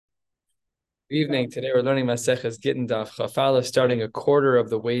Evening. Today we're learning Maseches Gittin Daf Chafala, starting a quarter of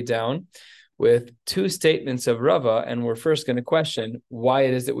the way down with two statements of Rava, and we're first going to question why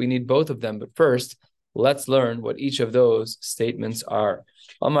it is that we need both of them. But first, let's learn what each of those statements are.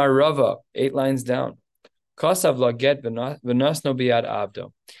 Amar Rava, 8 lines down. Kasav la get v'nasno biyad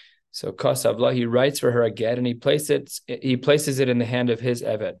avdo. So Kasav la, he writes for her a get, and he places it in the hand of his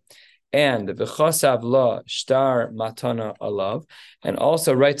eved. And v'chasav la shtar matana alav, and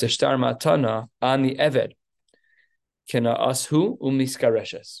also writes a shtar matana on the eved. Kena ashu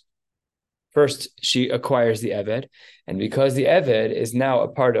umiskareshes. First, she acquires the eved, and because the eved is now a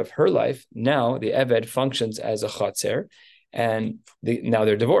part of her life, now the eved functions as a chatzer, and now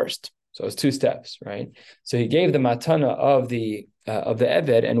they're divorced. So it's 2 steps, right? So he gave the matana of the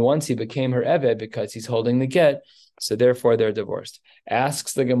eved, and once he became her eved because he's holding the get, so therefore they're divorced.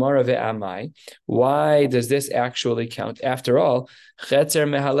 Asks the Gemara ve'amai, why does this actually count? After all, chetzer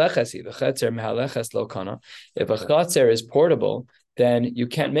mehalechasi, the chetzer mehaleches lo kana. If a chetzer is portable, then you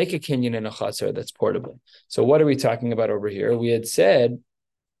can't make a kinyan in a chetzer that's portable. So what are we talking about over here? We had said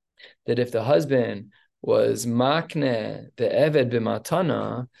that if the husband was makne the eved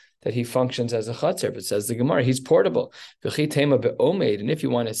b'matana, that he functions as a chatzer. But says the Gemara, he's portable. And if you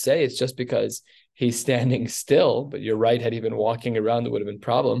want to say it's just because he's standing still, but you're right, had he been walking around, it would have been a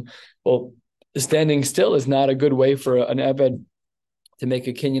problem. Well, standing still is not a good way for an eved to make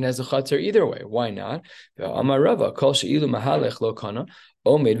a kinyan as a chatzer either way. Why not?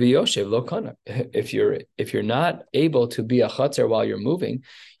 If you're not able to be a chatzer while you're moving,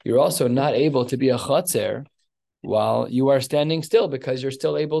 you're also not able to be a chatzer while you are standing still because you're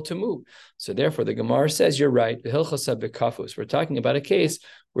still able to move. So therefore, the Gemara says, you're right. We're talking about a case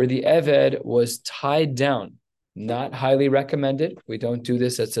where the eved was tied down. Not highly recommended. We don't do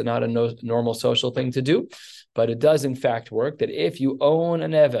this. It's not a normal social thing to do. But it does, in fact, work that if you own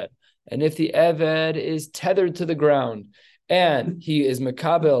an eved, and if the eved is tethered to the ground, and he is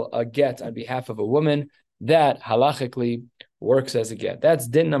mekabel a get on behalf of a woman, that halachically works as a get. That's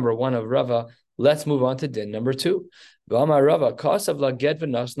din number 1 of Rava. Let's move on to din number 2.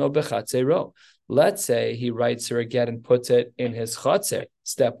 Let's say he writes her a get and puts it in his chatzer,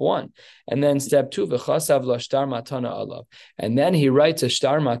 step 1. And then step 2, and then he writes a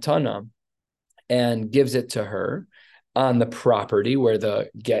shtar matana and gives it to her on the property where the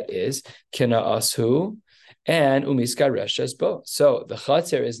get is, kina ashu, and umiskareshes bo. So the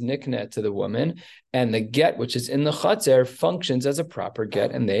chatzer is niknet to the woman, and the get, which is in the chatzer, functions as a proper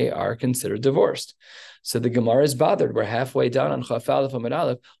get, and they are considered divorced. So the Gemara is bothered. We're halfway down on Chaf Aleph Amud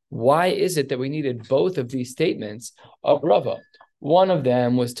Aleph. Why is it that we needed both of these statements of Rava? One of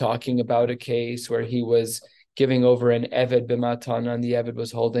them was talking about a case where he was giving over an eved b'matana, and the eved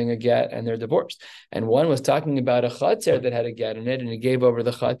was holding a get, and they're divorced. And one was talking about a chatzer that had a get in it, and he gave over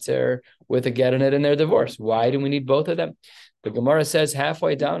the chatzer with a get in it, and they're divorced. Why do we need both of them? The Gemara says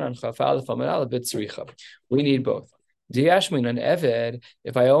halfway down on Chaf Aleph Amud Aleph b'tzricha. We need both. Diashmin an eved.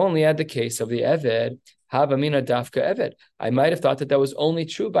 If I only had the case of the eved, havamina dafka eved, I might have thought that was only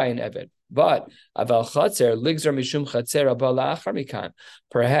true by an eved. But aval chatzer ligzar mishum chatzer abal la'achar mikan.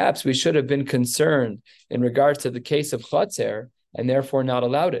 Perhaps we should have been concerned in regards to the case of chatzer and therefore not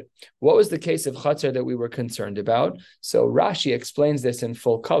allowed it. What was the case of chatzer that we were concerned about? So Rashi explains this in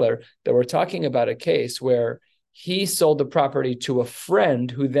full color, that we're talking about a case where he sold the property to a friend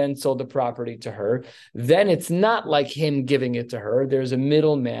who then sold the property to her. Then it's not like him giving it to her. There's a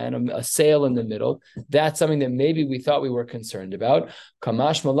middleman, a sale in the middle. That's something that maybe we thought we were concerned about.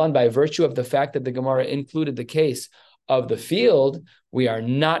 Kamash Malan, by virtue of the fact that the Gemara included the case of the field, we are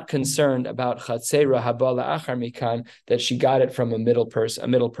not concerned about chatzera habala achar mikan, that she got it from a middle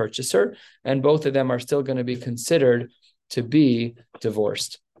purchaser, and both of them are still going to be considered to be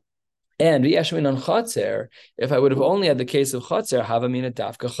divorced. And v'yashmin on chatzer, if I would have only had the case of chatzer, havamina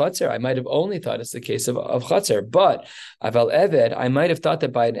dafka chatzer, I might have only thought it's the case of chatzer. But aval eved, I might have thought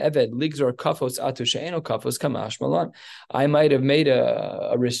that by an eved, ligzor kafos atu she'eno kafos kamash malan, I might have made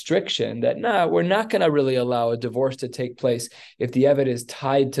a restriction that, we're not going to really allow a divorce to take place if the eved is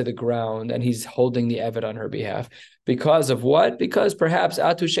tied to the ground and he's holding the eved on her behalf. Because of what? Because perhaps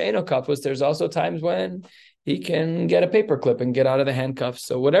atu she'eno kafos, there's also times when he can get a paperclip and get out of the handcuffs.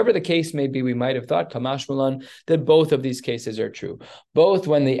 So whatever the case may be, we might have thought, Kamash Malan, that both of these cases are true. Both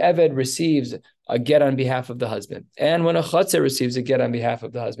when the eved receives a get on behalf of the husband, and when a chatzer receives a get on behalf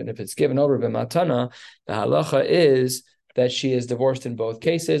of the husband. If it's given over b'matana, the halacha is that she is divorced in both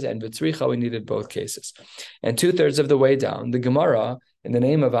cases, and b'tzricha, we needed both cases. And 2/3 of the way down, the Gemara in the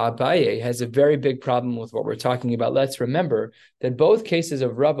name of Abaye has a very big problem with what we're talking about. Let's remember that both cases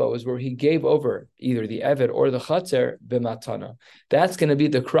of Rava was where he gave over either the Eved or the Chatzer b'matana. That's going to be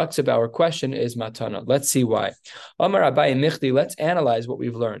the crux of our question is matana. Let's see why. Amar Abaye Michli, let's analyze what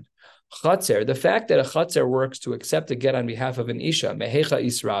we've learned. Chatzer, the fact that a Chatzer works to accept a get on behalf of an Isha, Mehecha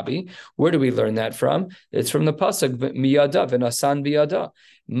Israbi, where do we learn that from? It's from the Pasuk, Miyada, V'nasan biyada.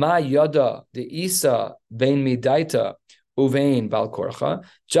 Ma yada, the Isa, Bein Midaita, Uvein Balkorcha,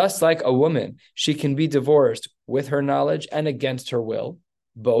 just like a woman, she can be divorced with her knowledge and against her will.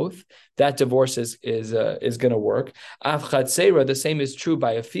 Both. That divorce is going to work. Av Chatzera, the same is true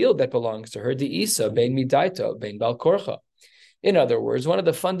by a field that belongs to her. The Isa, Bein Midaita, Bein Balkorcha. In other words, one of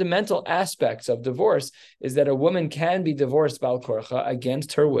the fundamental aspects of divorce is that a woman can be divorced Bal Korcha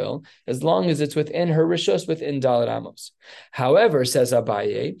against her will, as long as it's within her rishus, within Dalet Amos. However, says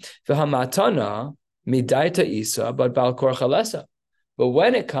Abaye, v'hamatana midaita isa, but Bal Korcha lesa. But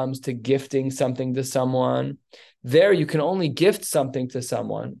when it comes to gifting something to someone, there you can only gift something to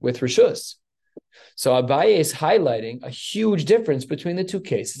someone with rishus. So Abaye is highlighting a huge difference between the two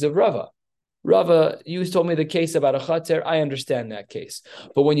cases of Rava. Rava, you told me the case about a chatzer. I understand that case.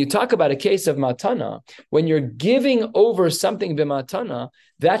 But when you talk about a case of matana, when you're giving over something b'matana,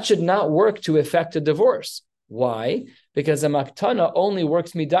 that should not work to effect a divorce. Why? Because a matana only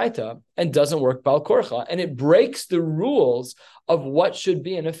works midaita and doesn't work bal korcha, and it breaks the rules of what should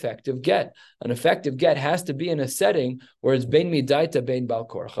be an effective get. An effective get has to be in a setting where it's bein midaita, bein bal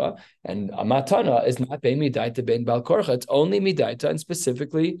korcha, and a matana is not bein midaita, bein bal korcha. It's only midaita, and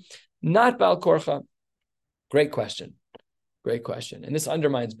specifically not Bal Korcha. Great question. Great question. And this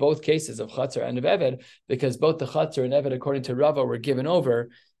undermines both cases of Chatzar and of Eved, because both the Chatzar and Eved, according to Rava, were given over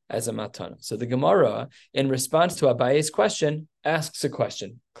as a matana. So the Gemara, in response to Abaye's question, asks a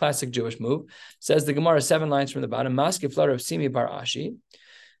question. Classic Jewish move. Says the Gemara, 7 lines from the bottom, Maske Flar of Simi Bar Ashi,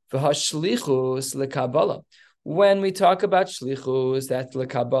 V'hashlichus lekabala. When we talk about shlichus, that's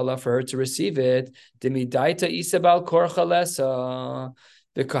lekabala, for her to receive it. Demidaita isa Bal Korcha lesa.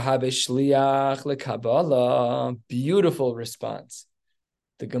 The kahabe shliach lekabala. Beautiful response.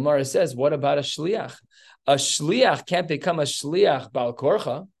 The Gemara says, what about a shliach? A shliach can't become a shliach bal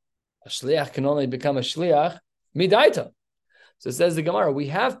korcha. A shliach can only become a shliach midaita. So it says the Gemara, we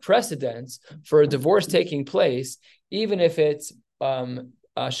have precedents for a divorce taking place, even if it's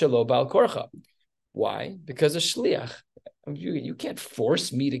shelo bal korcha. Why? Because a shliach, you can't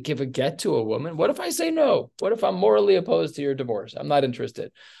force me to give a get to a woman. What if I say no? What if I'm morally opposed to your divorce? I'm not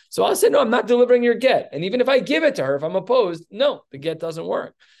interested. So I'll say, no, I'm not delivering your get. And even if I give it to her, if I'm opposed, no, the get doesn't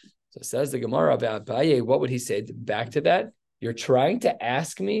work. So it says the Gemara about Abaye, what would he say back to that? You're trying to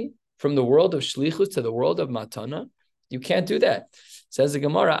ask me from the world of shlichus to the world of matana? You can't do that. Says the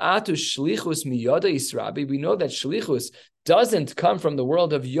Gemara, Atu shlichus miyada israbi. We know that shlichus doesn't come from the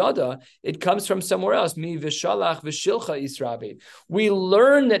world of yada; it comes from somewhere else. Mi v'shalach v'shilcha israbi. We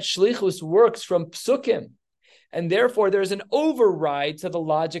learn that shlichus works from psukim, and therefore there's an override to the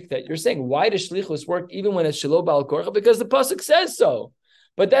logic that you're saying. Why does shlichus work even when it's shelo bal korcha? Because the pasuk says so.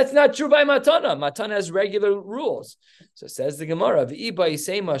 But that's not true by matana. Matana has regular rules. So says the Gemara,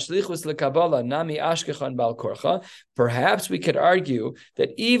 perhaps we could argue that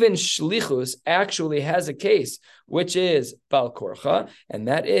even shlichus actually has a case, which is bal korcha, and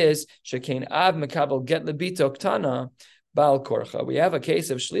that is shekain av mekabel get lebito ktana bal korcha. We have a case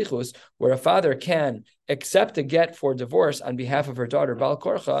of shlichus where a father can accept a get for divorce on behalf of her daughter bal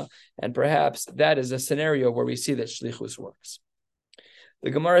korcha, and perhaps that is a scenario where we see that shlichus works. The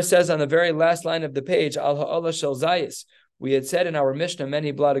Gemara says on the very last line of the page, Al ha'olah shel zayis. We had said in our Mishnah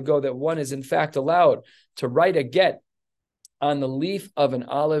many blot ago that one is in fact allowed to write a get on the leaf of an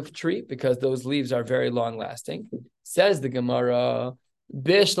olive tree because those leaves are very long lasting. Says the Gemara,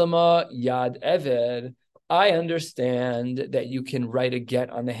 Bishlama yad eved. I understand that you can write a get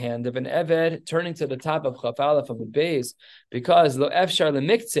on the hand of an eved, turning to the top of Chaf Aleph of the base, because lo efshar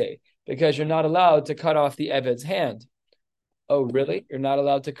lemiktzeh, because you're not allowed to cut off the eved's hand. Oh, really? You're not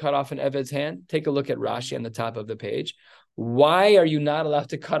allowed to cut off an eved's hand? Take a look at Rashi on the top of the page. Why are you not allowed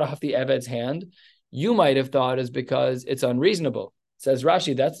to cut off the eved's hand? You might have thought is because it's unreasonable. Says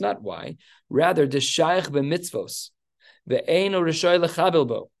Rashi, that's not why. Rather, d'shayich b'mitzvos, ve'eino rishoy lechabel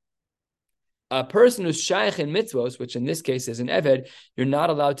bo. A person who's shaykh in mitzvos, which in this case is an eved, you're not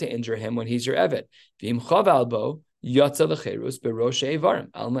allowed to injure him when he's your eved. V'im chaval bo, yatza lecherus beroshe ivarim.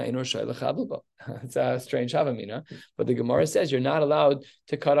 Alma eino rishoy lechabel bo. It's a strange havamina, but the Gemara says you're not allowed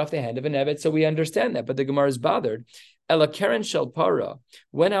to cut off the hand of an eved, so we understand that. But the Gemara is bothered. Ela keren shel para.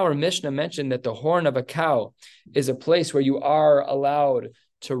 When our Mishnah mentioned that the horn of a cow is a place where you are allowed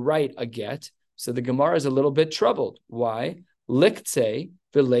to write a get, so the Gemara is a little bit troubled. Why? Liktse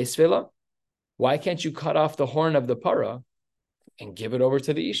v'leisvela. Why can't you cut off the horn of the para and give it over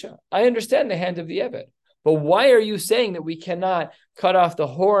to the Isha? I understand the hand of the Eved, but why are you saying that we cannot cut off the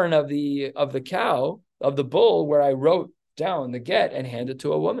horn of the cow, of the bull, where I wrote down the get and hand it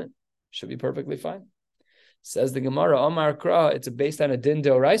to a woman? Should be perfectly fine. Says the Gemara, Omar Kra, it's based on a din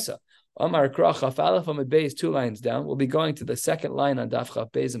deoraisa. Omar Kra, Chaf Aleph Amid Beis, 2 lines down. We'll be going to the second line on Daf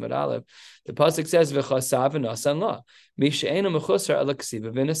Chaf Beis Amid Aleph. The pasuk says, V'chasav v'nasan la, mishe'ena mechusar ala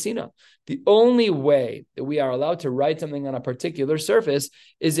ksiva v'nasina. The only way that we are allowed to write something on a particular surface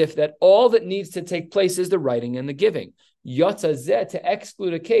is if that all that needs to take place is the writing and the giving. Yotza zeh, to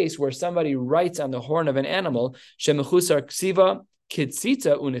exclude a case where somebody writes on the horn of an animal, shemechusar ksiva,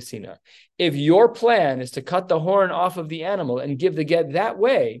 Kitsita unesina. If your plan is to cut the horn off of the animal and give the get that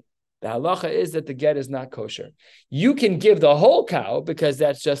way, the halacha is that the get is not kosher. You can give the whole cow because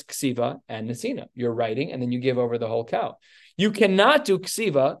that's just ksiva and nesina. You're writing and then you give over the whole cow. You cannot do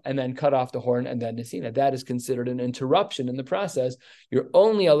ksiva and then cut off the horn and then nesina. That is considered an interruption in the process. You're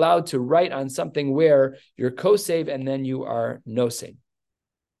only allowed to write on something where you're kosev and then you are nosing.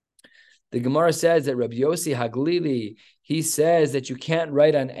 The Gemara says that Rabbi Yossi Haglili, he says that you can't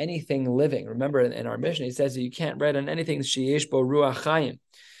write on anything living. Remember in our mission, he says that you can't write on anything sheyesh bo ruach chayim.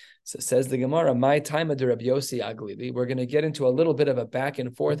 So says the Gemara, my time of Rabbi Yossi Haglili. We're going to get into a little bit of a back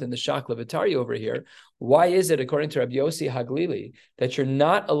and forth in the Shakla V'Tari over here. Why is it, according to Rabbi Yossi Haglili, that you're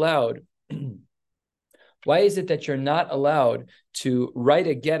not allowed? Why is it that you're not allowed to write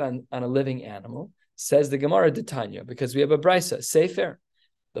a get on a living animal? Says the Gemara D'Tanya, because we have a brisa, sefer.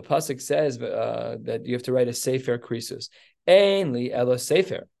 The pasuk says that you have to write a sefer krisus. Ainli elo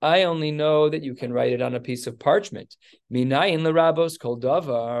sefer. I only know that you can write it on a piece of parchment. Minayin l'rabos kol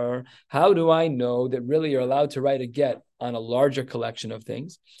davar. How do I know that really you're allowed to write a get on a larger collection of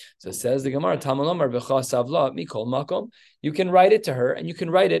things? So says the Gemara, Talmud Omar v'cha savla mikol makom. You can write it to her, and you can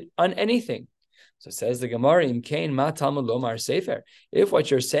write it on anything. So says the Gemara, Im kain ma Talmud lomar sefer. If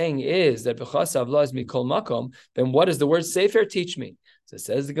what you're saying is that v'cha savla is mikol makom, then what does the word sefer teach me? So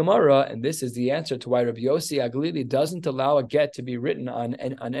says the Gemara, and this is the answer to why Rabbi Yossi Haglili doesn't allow a get to be written on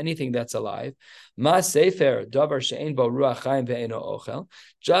anything that's alive. Ma sefer davar she'ein bo ruach chayim ve'eno ochel.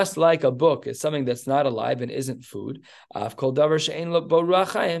 Just like a book is something that's not alive and isn't food. Av kol davar she'ein bo ruach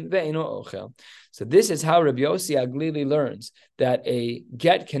chayim ve'eno ochel. So this is how Rabbi Yossi Haglili learns that a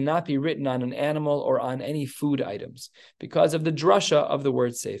get cannot be written on an animal or on any food items because of the drasha of the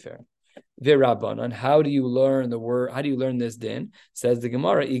word sefer. V'Rabbanan, how do you learn the word? How do you learn this din? Says the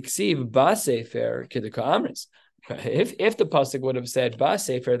Gemara, Iksiv ba sefer k'deka amris. If the pasuk would have said ba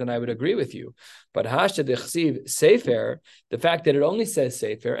sefer, then I would agree with you. But hashtag iksiv sefer, the fact that it only says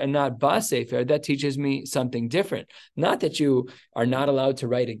sefer and not ba sefer, that teaches me something different. Not that you are not allowed to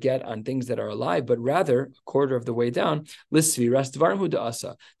write a get on things that are alive, but rather, a quarter of the way down, lisviras dvarim hu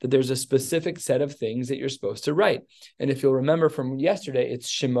da'asa, that there's a specific set of things that you're supposed to write. And if you'll remember from yesterday,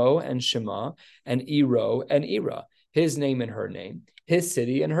 it's shemo and shema and iro and ira, his name and her name, his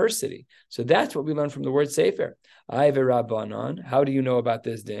city and her city. So that's what we learn from the word sefer. How do you know about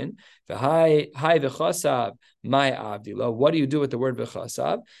this din? My avdila. What do you do with the word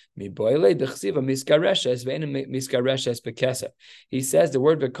v'chasav? He says the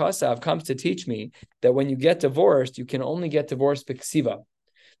word v'chasav comes to teach me that when you get divorced, you can only get divorced b'ksiva.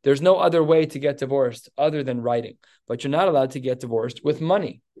 There's no other way to get divorced other than writing, but you're not allowed to get divorced with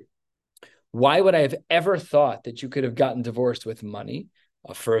money. Why would I have ever thought that you could have gotten divorced with money?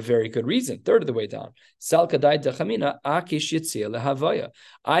 For a very good reason. Third of the way down.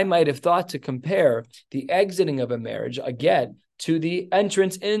 I might have thought to compare the exiting of a marriage, a get, to the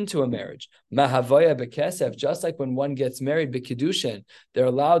entrance into a marriage. Mahavaya bekesef, just like when one gets married, bekidushin, they're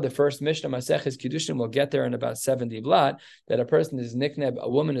allowed, the first Mishnah, Maseches Kiddushin, will get there in about 70 blot, that a person is nikneb, a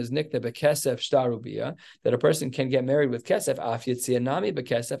woman is nikneb bekesef shtarubia, that a person can get married with kesef, af yitzianami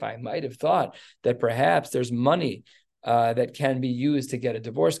bekesef. I might have thought that perhaps there's money that can be used to get a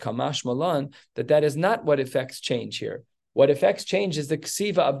divorce, kamash malan, that is not what affects change here. What affects change is the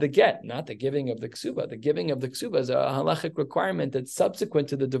ksiva of the get, not the giving of the ksuba. The giving of the ksuba is a halachic requirement that's subsequent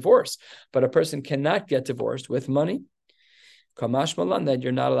to the divorce, but a person cannot get divorced with money. Kamash malan, that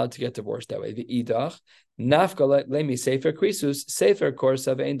you're not allowed to get divorced that way. The idach, nafka lemi sefer krisus, sefer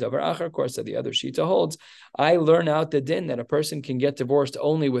korsa ve'en davar achar korsa. The other shita holds, I learn out the din that a person can get divorced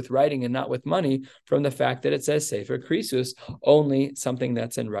only with writing and not with money from the fact that it says sefer krisus, only something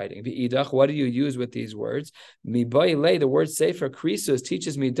that's in writing. The idach, what do you use with these words? Mi boile, the word sefer krisus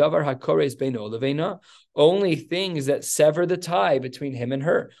teaches me davar hakores beino leveina, only things that sever the tie between him and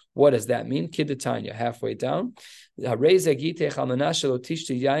her. What does that mean? Kiddatanya, halfway down. Let's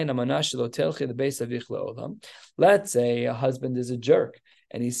say a husband is a jerk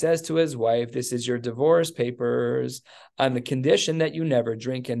and he says to his wife, this is your divorce papers on the condition that you never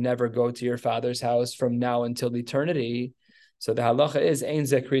drink and never go to your father's house from now until eternity. So the halacha is ein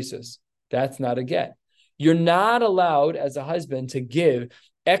ze krisus. That's not a get. You're not allowed as a husband to give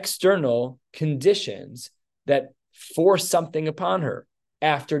external conditions that force something upon her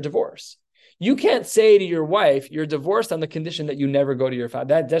after divorce. You can't say to your wife, you're divorced on the condition that you never go to your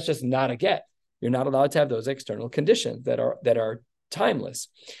father. That's just not a get. You're not allowed to have those external conditions that are timeless.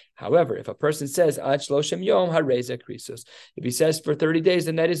 However, if a person says, if he says for 30 days,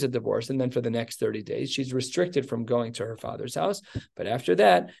 then that is a divorce. And then for the next 30 days, she's restricted from going to her father's house. But after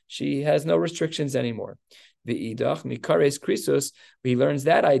that, she has no restrictions anymore. V'idach mikares krisus, he learns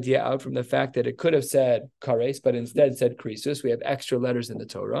that idea out from the fact that it could have said kares, but instead said krisus. We have extra letters in the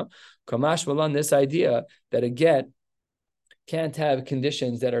Torah. Kamash malan, this idea that a get can't have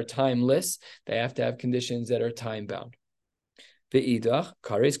conditions that are timeless. They have to have conditions that are time-bound. V'idach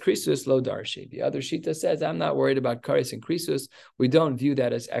kares krisus lo darshi. The other shita says, I'm not worried about kares and krisus. We don't view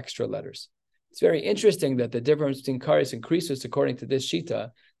that as extra letters. It's very interesting that the difference between kares and krisus, according to this shita,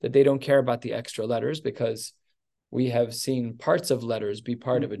 that they don't care about the extra letters, because we have seen parts of letters be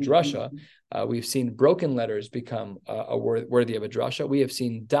part of a drasha. We've seen broken letters become worthy of a drasha. We have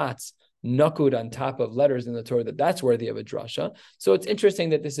seen dots, nakud on top of letters in the Torah, that's worthy of a drasha. So it's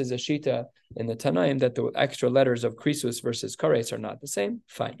interesting that this is a shita in the Tanaim, that the extra letters of krisus versus kares are not the same.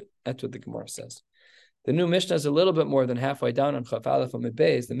 Fine. That's what the Gemara says. The new Mishnah is a little bit more than halfway down on Chaf Aleph Amud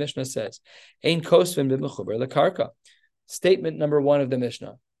Beis. The Mishnah says, Ein kosvin b'mechuber lekarka. Statement number one of the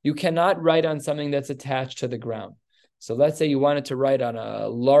Mishnah. You cannot write on something that's attached to the ground. So let's say you wanted to write on a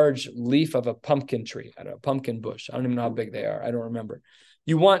large leaf of a pumpkin tree, a pumpkin bush. I don't even know how big they are. I don't remember.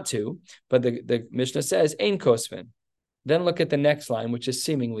 You want to, but the Mishnah says, Ein kosvin. Then look at the next line, which is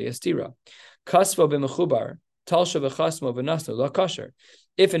seemingly a stira. Kasvo b'mechubar, talsha v'chasmo v'nasnu la kasher.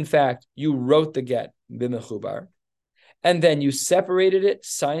 If in fact you wrote the get b'mechubar, and then you separated it,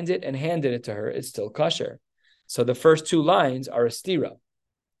 signed it, and handed it to her, it's still kasher. So the first two lines are a stira.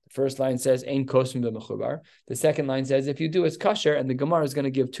 The first line says, Ein kosvin b'mechubar. The second line says, if you do, it's kasher. And the Gemara is going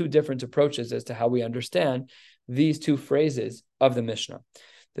to give two different approaches as to how we understand these two phrases of the Mishnah.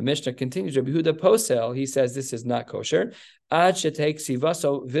 The Mishnah continues, Rabbi Yehuda Posel, he says this is not kosher. Ad shetek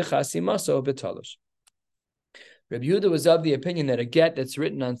sivaso v'chasimaso b'talosh. Rabbi Yehuda was of the opinion that a get that's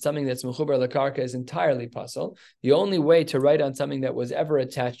written on something that's mechubar lekarka is entirely pasul. The only way to write on something that was ever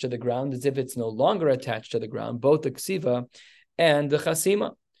attached to the ground is if it's no longer attached to the ground, both the ksiva and the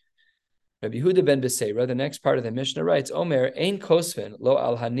chasima. Rabbi Yehuda ben Beseira, the next part of the Mishnah, writes, Omer, ein kosvin lo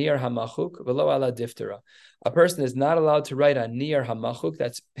al hanir hamachuk velo al diftera. A person is not allowed to write on nir hamachuk,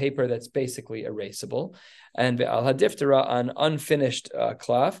 that's paper that's basically erasable, and al hadiftera on unfinished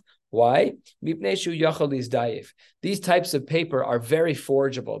cloth. Why? These types of paper are very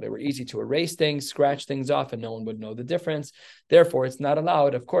forgeable. They were easy to erase things, scratch things off, and no one would know the difference. Therefore, it's not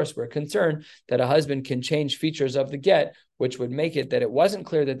allowed. Of course, we're concerned that a husband can change features of the get, which would make it that it wasn't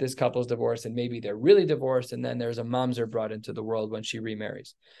clear that this couple's divorced, and maybe they're really divorced, and then there's a mamzer brought into the world when she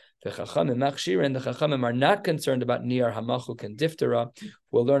remarries. The Chachamim are not concerned about niyar hamachuk and diftera.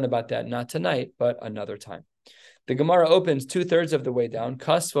 We'll learn about that not tonight, but another time. The Gemara opens 2/3 of the way down.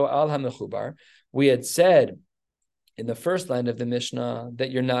 Kasvo al hamechubar. We had said in the first line of the Mishnah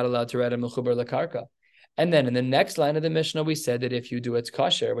that you're not allowed to write a mechubar lekarka. And then in the next line of the Mishnah, we said that if you do, it's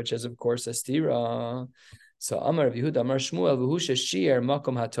kasher, which is, of course, a stira. So Amar Rav Yehuda, Amar Shmuel, v'husha shiur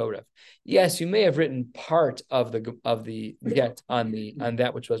makom hatoref. Yes, you may have written part of the get on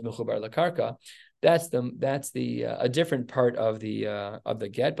that which was mechubar lekarka. That's a different part of the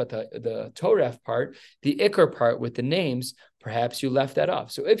get, but the toref part, the ikar part with the names, perhaps you left that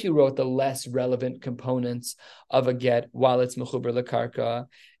off. So if you wrote the less relevant components of a get while it's mechubar lekarka,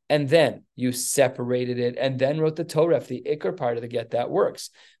 and then you separated it, and then wrote the toref, the ikar part of the get, that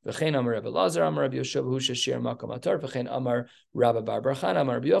works. V'chein amar Rabbi Lazar, amar Rabbi Yosef, v'hu sheshir makom hatoref. V'chein amar Rabbi Bar Bar Chana,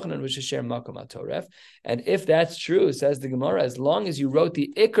 amar Rabbi Yochanan, v'hu sheshir makom hatoref. And if that's true, says the Gemara, as long as you wrote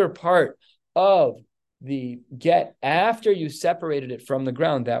the ikar part of the get after you separated it from the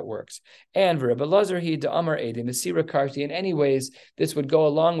ground, that works. And Rabbi Lazar he de Amar Ede Mesira Karti. In any ways, this would go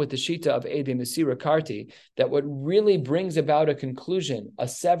along with the shita of Ede Mesira Karti, that what really brings about a conclusion, a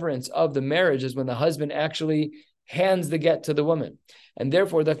severance of the marriage, is when the husband actually hands the get to the woman. And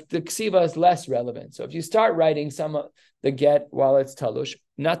therefore, the ksiva is less relevant. So if you start writing some the get while it's talush,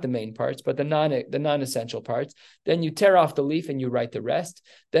 not the main parts, but the non-essential parts. Then you tear off the leaf and you write the rest.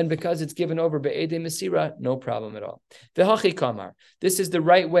 Then because it's given over be'edei mesira, no problem at all. V'hachi kamar. This is the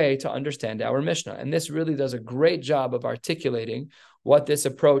right way to understand our Mishnah. And this really does a great job of articulating what this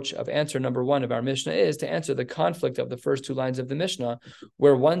approach of answer number one of our Mishnah is to answer the conflict of the first two lines of the Mishnah,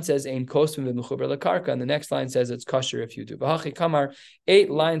 where one says ein kosvin v'mechuber lekarka, and the next line says it's kosher if you do. V'hachi kamar, 8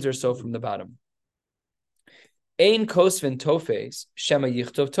 lines or so from the bottom. Ein kosvin tofes shema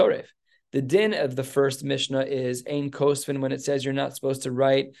yichtov toref. The din of the first Mishnah is ein kosvin when it says you're not supposed to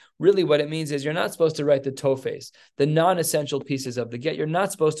write. Really what it means is you're not supposed to write the tofes, the non-essential pieces of the get. You're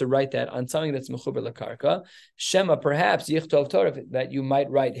not supposed to write that on something that's mechuber lekarka. Shema, perhaps yichtov toref, that you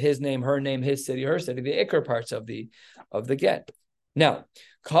might write his name, her name, his city, her city, the ikar parts of the get. Now,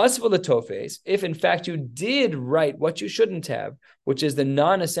 kosva letofes, if in fact you did write what you shouldn't have, which is the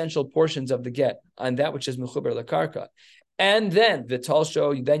non-essential portions of the get on that which is mechuber lekarka, and then vital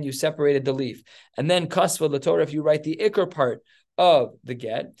show, then you separated the leaf, and then kasva l'torah, if you write the ikar part of the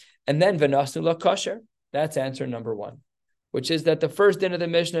get, and then v'nasnu l'kosher, that's answer number one, which is that the first din of the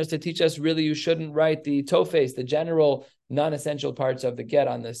Mishnah is to teach us really you shouldn't write the tofes, the general non-essential parts of the get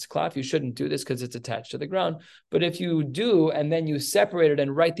on this cloth. You shouldn't do this because it's attached to the ground. But if you do, and then you separate it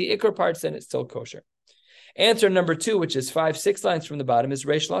and write the ikar parts, then it's still kosher. Answer number two, which is 5-6 lines from the bottom, is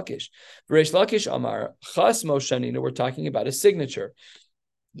Reish Lakish. Reish Lakish Amar Chas Moshanina. We're talking about a signature.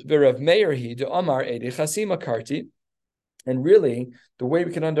 V'Rav Meir Hi de Amar Ede Chasima Karti. And really, the way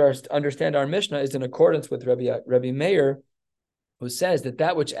we can understand our Mishnah is in accordance with Rabbi Meir, who says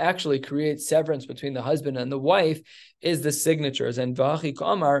that which actually creates severance between the husband and the wife is the signatures. And V'Hachi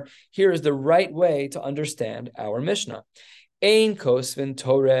Kamar, here is the right way to understand our Mishnah. Ein kosvin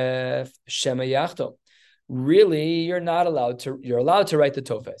toref shema yachto. Really, you're allowed to write the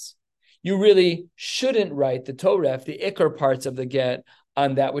tofes. You really shouldn't write the toref, the ikar parts of the get,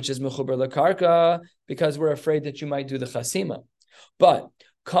 on that which is mechuber lekarka, because we're afraid that you might do the chasima. But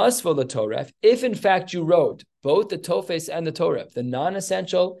kasvo letoref, if in fact you wrote both the tofes and the toref, the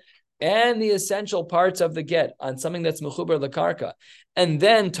non-essential and the essential parts of the get on something that's mechuber lekarka, and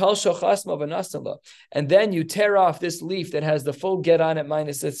then tal shochasma v'nasala, and then you tear off this leaf that has the full get on it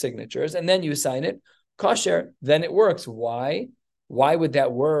minus its signatures, and then you sign it, kosher, then it works. Why? Why would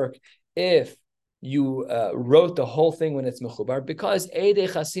that work if you wrote the whole thing when it's mechubar? Because Eidei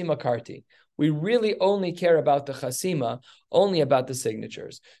Chasima Karti. We really only care about the chasima, only about the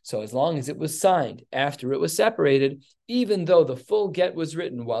signatures. So as long as it was signed after it was separated, even though the full get was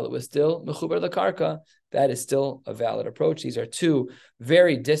written while it was still mechubar lekarka, that is still a valid approach. These are two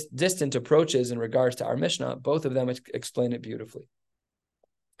very distant approaches in regards to our Mishnah. Both of them explain it beautifully.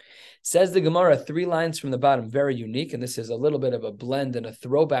 Says the Gemara, 3 lines from the bottom, very unique, and this is a little bit of a blend and a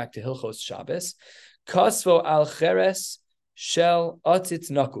throwback to Hilchos Shabbos. Kasvo al cheres shel atzitz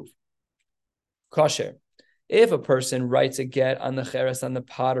nakuv. Kosher. If a person writes a get on the cheres, on the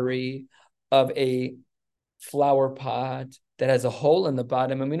pottery of a flower pot that has a hole in the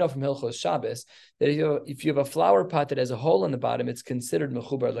bottom, and we know from Hilchos Shabbos that if you have a flower pot that has a hole in the bottom, it's considered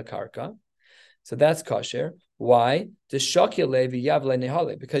mechubar lekarka. So that's kosher. Why? Because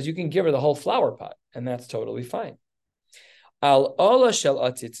you can give her the whole flower pot, and that's totally fine. Al ola shel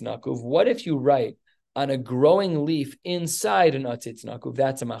atzitz nakuv. What if you write on a growing leaf inside an atzitz nakuv?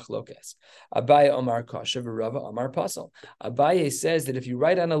 That's a machlokes. Abaye Omar kosher, Rava Omar pasal. Abaye says that if you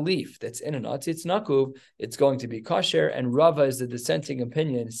write on a leaf that's in an atzitz nakuv, it's going to be kosher, and Rava is the dissenting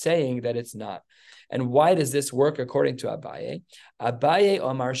opinion, saying that it's not. And why does this work according to Abaye? Abaye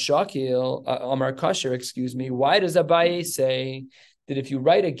Omar Shakil, Omar Kasher, why does Abaye say that if you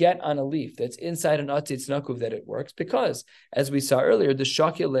write a get on a leaf that's inside an atzitz nakuv that it works? Because, as we saw earlier, the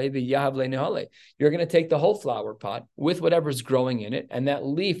Shakil the Yahav le Nehale, you're going to take the whole flower pot with whatever's growing in it, and that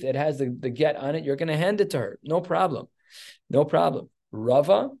leaf that has the get on it, you're going to hand it to her. No problem. No problem.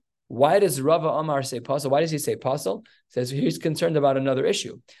 Rava, why does Rava Omar say pasal? Why does he say pasal? Says he's concerned about another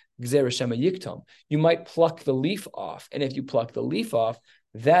issue. You might pluck the leaf off. And if you pluck the leaf off,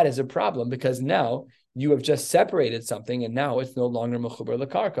 that is a problem, because now you have just separated something and now it's no longer mechubar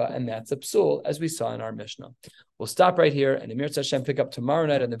lekarka, and that's a psul, as we saw in our Mishnah. We'll stop right here, and Amir Tzashem pick up tomorrow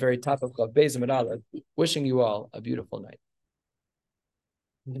night on the very top of Chav Beis Amud Aleph. Wishing you all a beautiful night.